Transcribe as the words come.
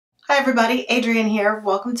Hi everybody, Adrienne here.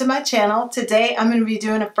 Welcome to my channel. Today I'm going to be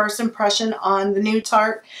doing a first impression on the new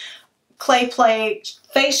Tarte Clay Play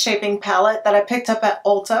Face Shaping Palette that I picked up at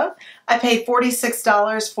Ulta. I paid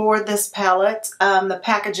 $46 for this palette. The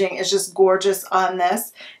packaging is just gorgeous on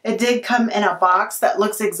this. It did come in a box that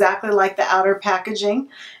looks exactly like the outer packaging,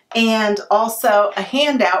 and also a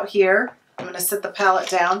handout here. I'm going to set the palette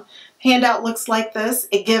down. Handout looks like this.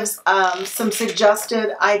 It gives some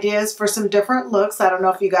suggested ideas for some different looks. I don't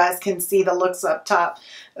know if you guys can see the looks up top.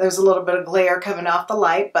 There's a little bit of glare coming off the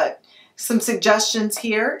light, but some suggestions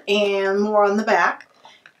here and more on the back.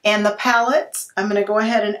 And the palette, I'm going to go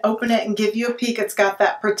ahead and open it and give you a peek. It's got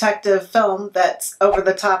that protective film that's over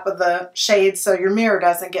the top of the shades so your mirror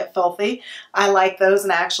doesn't get filthy. I like those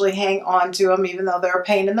and I actually hang on to them even though they're a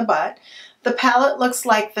pain in the butt. The palette looks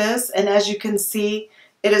like this, and as you can see,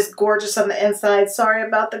 it is gorgeous on the inside. Sorry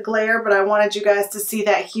about the glare, but I wanted you guys to see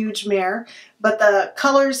that huge mirror. But the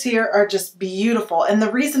colors here are just beautiful. And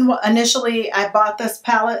the reason initially I bought this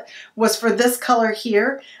palette was for this color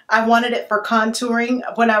here. I wanted it for contouring.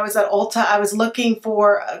 When I was at Ulta, I was looking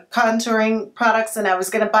for contouring products, and I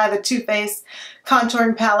was going to buy the Too Faced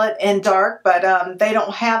contouring palette in dark, but they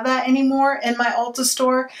don't have that anymore in my Ulta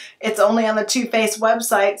store. It's only on the Too Faced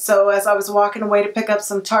website. So as I was walking away to pick up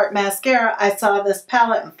some Tarte mascara, I saw this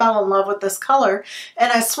palette and fell in love with this color.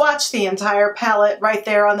 And I swatched the entire palette right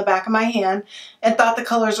there on the back of my hand and thought the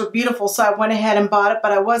colors were beautiful, so I went ahead and bought it.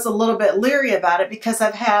 But I was a little bit leery about it because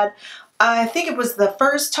I've had, I think it was the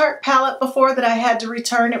first Tarte palette before that I had to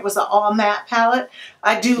return. It was an all matte palette.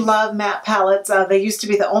 I do love matte palettes. They used to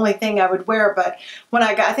be the only thing I would wear, but when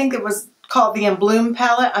I got, I think it was called the In Bloom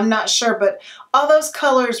palette, I'm not sure, but all those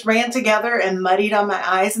colors ran together and muddied on my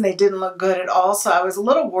eyes and they didn't look good at all, so I was a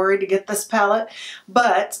little worried to get this palette.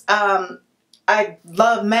 But I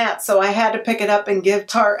love matte, so I had to pick it up and give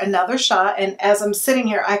Tarte another shot. And as I'm sitting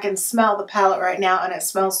here, I can smell the palette right now, and it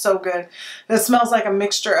smells so good. It smells like a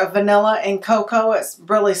mixture of vanilla and cocoa. It's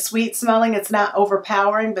really sweet smelling. It's not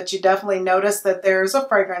overpowering, but you definitely notice that there's a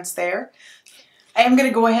fragrance there. I am going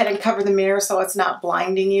to go ahead and cover the mirror so it's not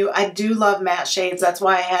blinding you. I do love matte shades. That's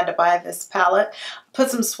why I had to buy this palette.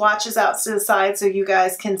 Put some swatches out to the side so you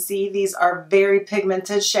guys can see. These are very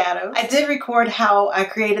pigmented shadows. I did record how I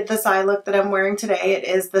created this eye look that I'm wearing today. It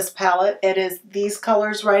is this palette. It is these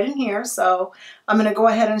colors right in here. So I'm going to go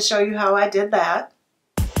ahead and show you how I did that.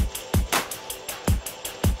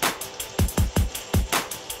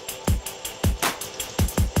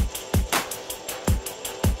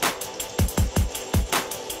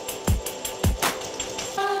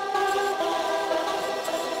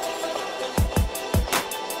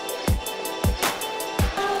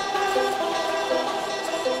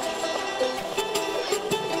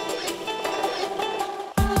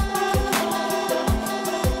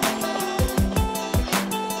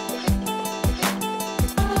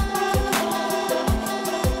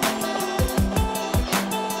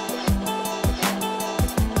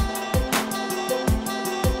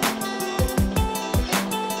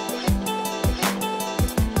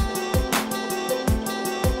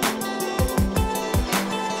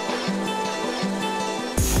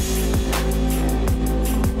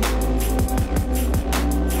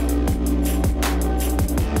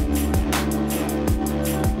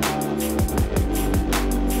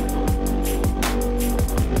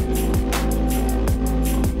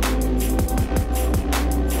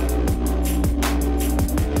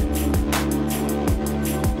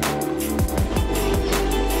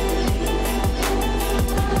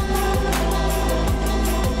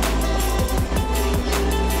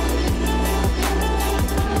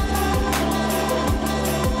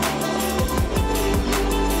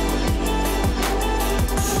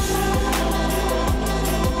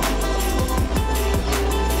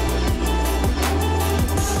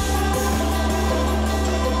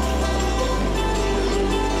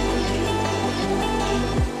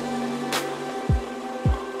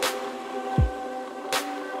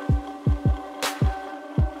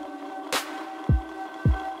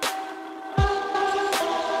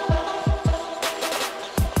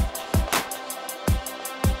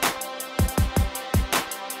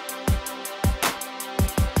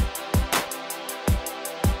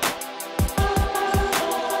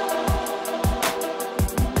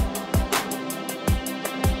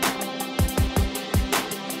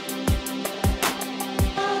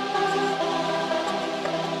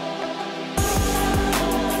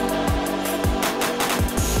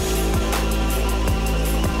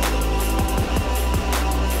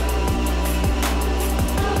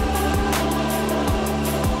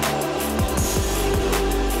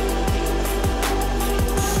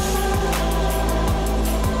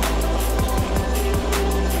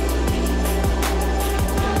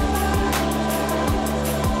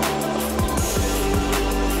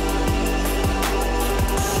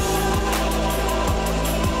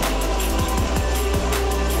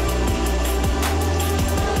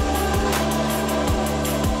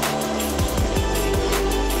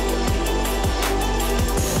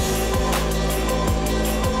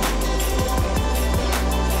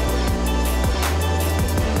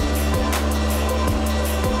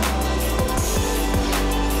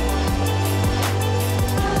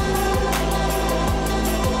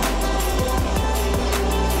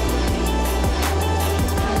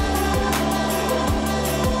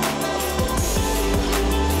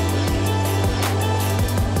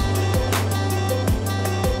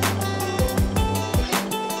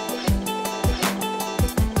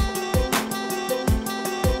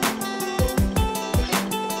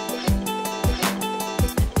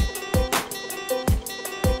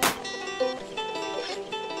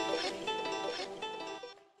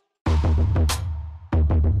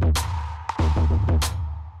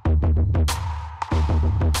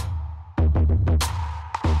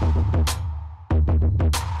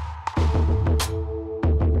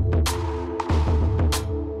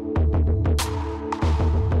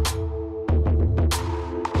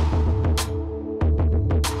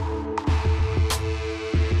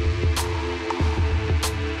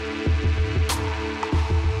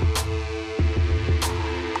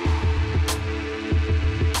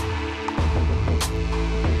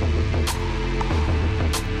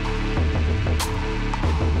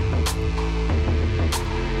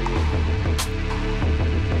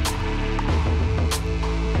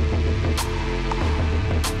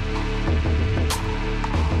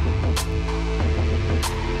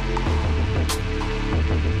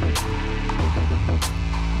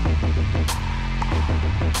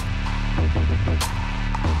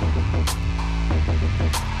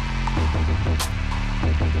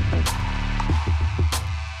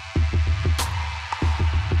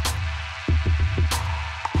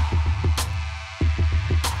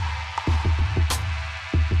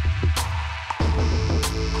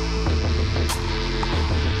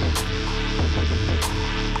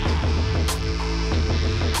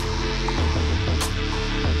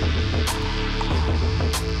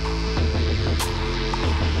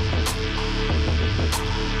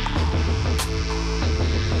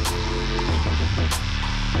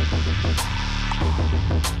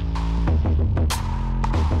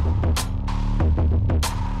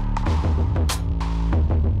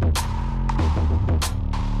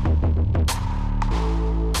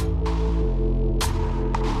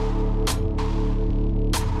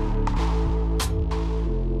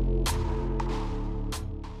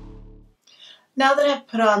 Now that I've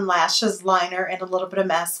put on lashes, liner, and a little bit of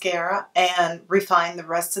mascara and refined the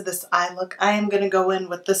rest of this eye look, I am going to go in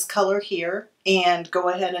with this color here and go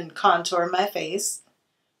ahead and contour my face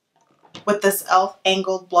with this e.l.f.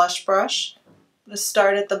 angled blush brush. I'm going to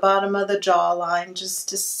start at the bottom of the jawline just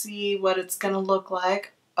to see what it's going to look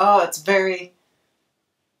like. Oh, it's very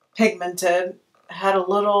pigmented. I had a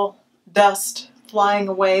little dust flying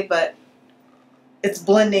away, but it's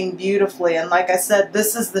blending beautifully, and like I said,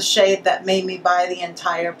 this is the shade that made me buy the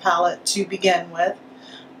entire palette to begin with.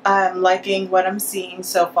 I'm liking what I'm seeing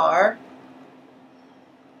so far.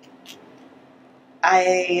 I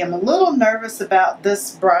am a little nervous about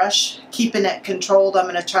this brush, keeping it controlled. I'm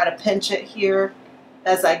going to try to pinch it here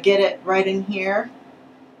as I get it right in here.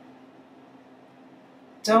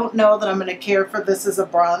 Don't know that I'm going to care for this as a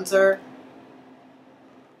bronzer.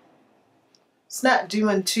 It's not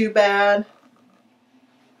doing too bad.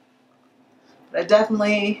 I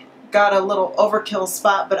definitely got a little overkill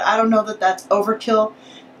spot, but I don't know that that's overkill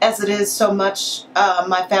as it is so much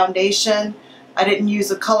my foundation. I didn't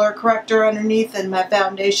use a color corrector underneath, and my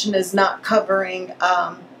foundation is not covering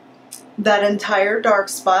that entire dark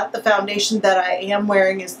spot. The foundation that I am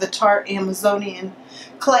wearing is the Tarte Amazonian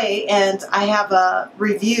Clay, and I have a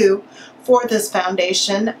review for this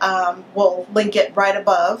foundation. We'll link it right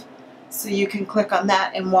above, so you can click on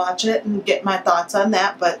that and watch it and get my thoughts on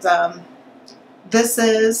that. But this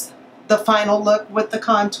is the final look with the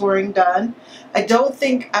contouring done. I don't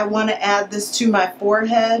think I want to add this to my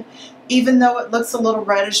forehead, even though it looks a little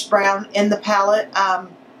reddish brown in the palette.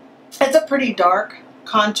 It's a pretty dark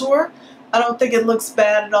contour. I don't think it looks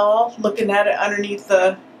bad at all. Looking at it underneath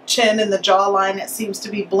the chin and the jawline, it seems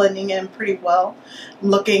to be blending in pretty well. I'm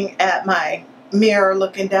looking at my mirror,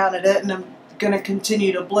 looking down at it, and I'm going to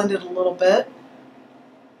continue to blend it a little bit.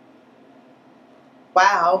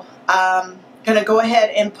 Wow. Going to go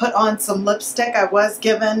ahead and put on some lipstick. I was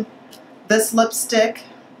given this lipstick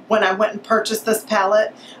when I went and purchased this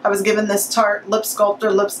palette. I was given this Tarte Lip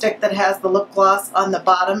Sculptor lipstick that has the lip gloss on the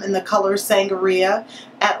bottom in the color Sangria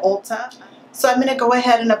at Ulta. So I'm going to go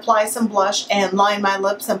ahead and apply some blush and line my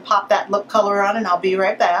lips and pop that lip color on, and I'll be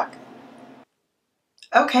right back.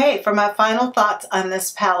 Okay, for my final thoughts on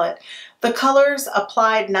this palette. The colors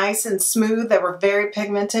applied nice and smooth. They were very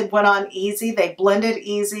pigmented, went on easy. They blended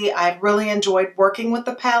easy. I really enjoyed working with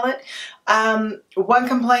the palette. One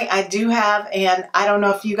complaint I do have, and I don't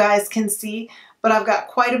know if you guys can see, but I've got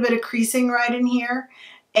quite a bit of creasing right in here.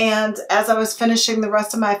 And as I was finishing the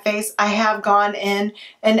rest of my face, I have gone in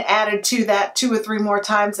and added to that 2 or 3 more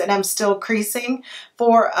times, and I'm still creasing.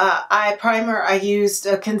 For eye primer, I used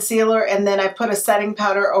a concealer, and then I put a setting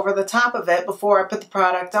powder over the top of it before I put the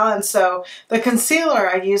product on. So the concealer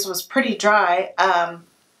I used was pretty dry,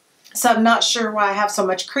 so I'm not sure why I have so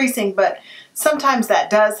much creasing, but sometimes that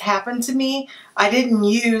does happen to me. I didn't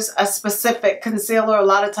use a specific concealer. A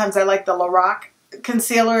lot of times I like the Lorac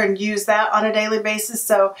concealer and use that on a daily basis,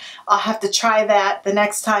 so I'll have to try that the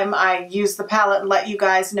next time I use the palette and let you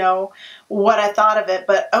guys know what I thought of it.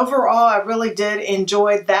 But overall, I really did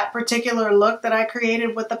enjoy that particular look that I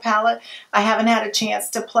created with the palette. I haven't had a chance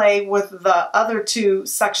to play with the other 2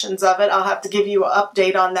 sections of it. I'll have to give you an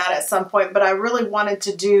update on that at some point, but I really wanted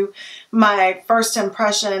to do my first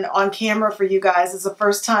impression on camera for you guys. It's the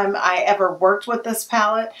first time I ever worked with this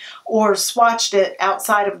palette or swatched it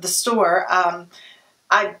outside of the store.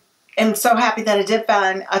 I am so happy that I did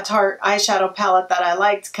find a Tarte eyeshadow palette that I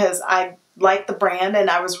liked, because I like the brand and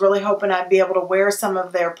I was really hoping I'd be able to wear some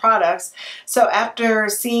of their products. So after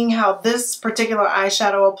seeing how this particular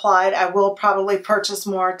eyeshadow applied, I will probably purchase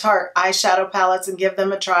more Tarte eyeshadow palettes and give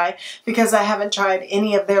them a try, because I haven't tried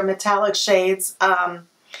any of their metallic shades.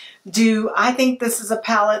 I think this is a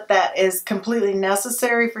palette that is completely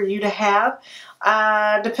necessary for you to have.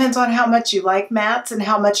 Depends on how much you like mattes and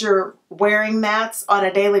how much you're wearing mattes on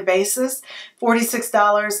a daily basis.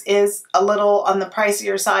 $46 is a little on the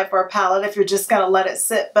pricier side for a palette if you're just going to let it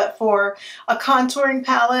sit. But for a contouring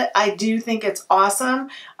palette, I do think it's awesome.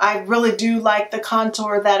 I really do like the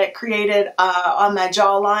contour that it created on my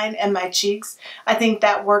jawline and my cheeks. I think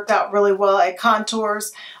that worked out really well. It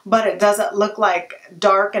contours, but it doesn't look like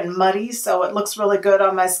dark and muddy, so it looks really good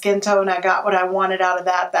on my skin tone. I got what I wanted out of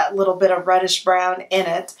that little bit of reddish brown in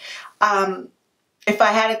it. If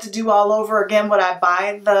I had it to do all over again, would I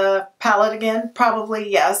buy the palette again? Probably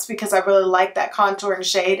yes, because I really like that contouring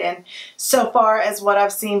shade. And so far as what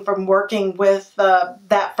I've seen from working with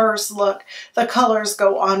that first look, the colors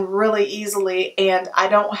go on really easily, and I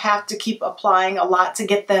don't have to keep applying a lot to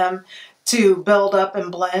get them to build up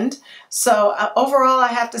and blend. So overall, I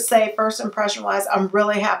have to say, first impression wise, I'm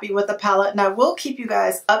really happy with the palette, and I will keep you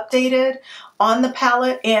guys updated on the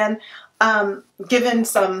palette. And giving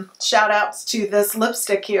some shout outs to this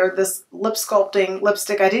lipstick here, this lip sculpting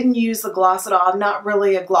lipstick. I didn't use the gloss at all. I'm not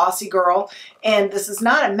really a glossy girl, and this is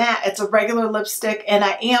not a matte, it's a regular lipstick, and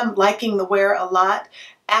I am liking the wear a lot.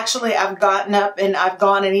 Actually, I've gotten up and I've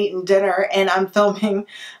gone and eaten dinner, and I'm filming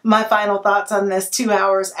my final thoughts on this 2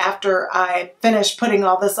 hours after I finished putting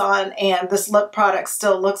all this on, and this lip product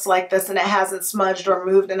still looks like this, and it hasn't smudged or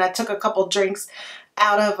moved, and I took a couple drinks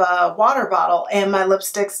out of a water bottle, and my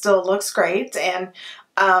lipstick still looks great. And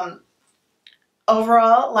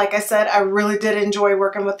overall, like I said, I really did enjoy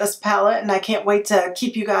working with this palette, and I can't wait to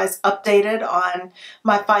keep you guys updated on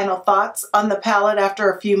my final thoughts on the palette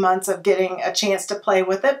after a few months of getting a chance to play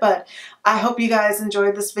with it. But I hope you guys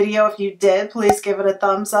enjoyed this video. If you did, please give it a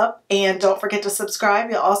thumbs up, and don't forget to subscribe.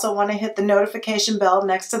 You'll also want to hit the notification bell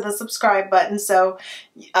next to the subscribe button so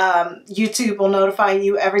YouTube will notify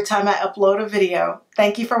you every time I upload a video.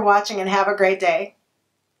 Thank you for watching, and have a great day.